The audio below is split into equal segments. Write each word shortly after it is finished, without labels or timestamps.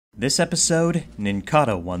This episode,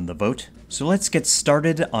 Nincada won the vote, so let's get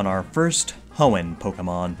started on our first Hoenn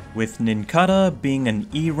Pokemon, with Nincada being an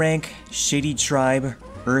E-rank, Shady Tribe,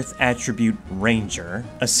 Earth Attribute Ranger.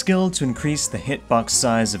 A skill to increase the hitbox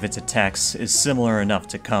size of its attacks is similar enough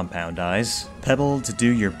to Compound Eyes. Pebble to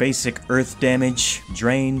do your basic Earth damage,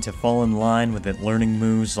 Drain to fall in line with it learning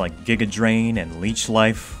moves like Giga Drain and Leech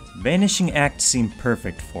Life. Vanishing Act seemed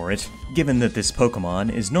perfect for it, given that this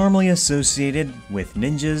Pokemon is normally associated with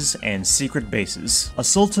ninjas and secret bases.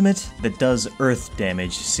 Assaultimate that does Earth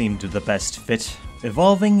damage seemed the best fit.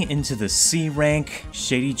 Evolving into the C-rank,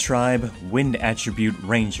 Shady Tribe, Wind Attribute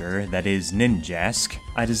Ranger that is Ninjask,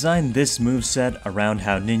 I designed this moveset around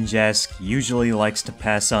how Ninjask usually likes to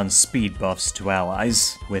pass on speed buffs to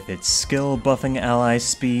allies, with its skill buffing ally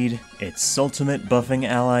speed, its ultimate buffing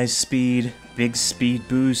ally speed, big speed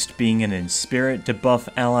boost being an Inspirit to buff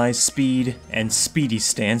ally speed, and Speedy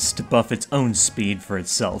Stance to buff its own speed for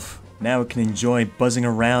itself. Now it can enjoy buzzing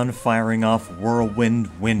around firing off whirlwind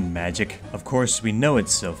wind magic. Of course we know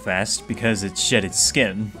it's so fast because it shed its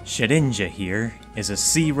skin. Shedinja here is a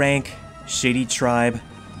C-rank, Shady Tribe,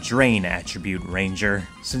 Drain Attribute Ranger.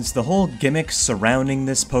 Since the whole gimmick surrounding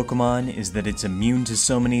this Pokemon is that it's immune to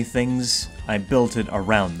so many things, I built it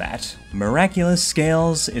around that. Miraculous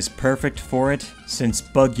Scales is perfect for it, since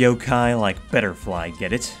bug yokai like Betterfly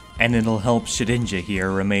get it, and it'll help Shedinja here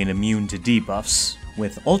remain immune to debuffs.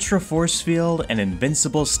 With Ultra Force Field and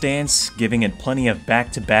Invincible Stance giving it plenty of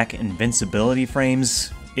back-to-back invincibility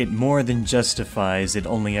frames, it more than justifies it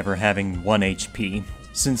only ever having 1 HP.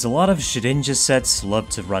 Since a lot of Shedinja sets love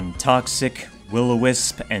to run Toxic,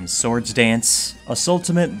 Will-O-Wisp, and Swords Dance,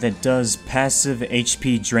 Assaultimate that does passive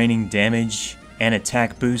HP draining damage and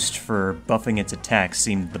attack boost for buffing its attack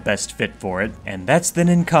seemed the best fit for it. And that's the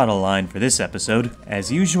Nincada line for this episode.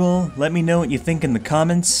 As usual, let me know what you think in the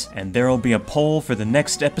comments, and there'll be a poll for the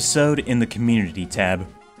next episode in the community tab.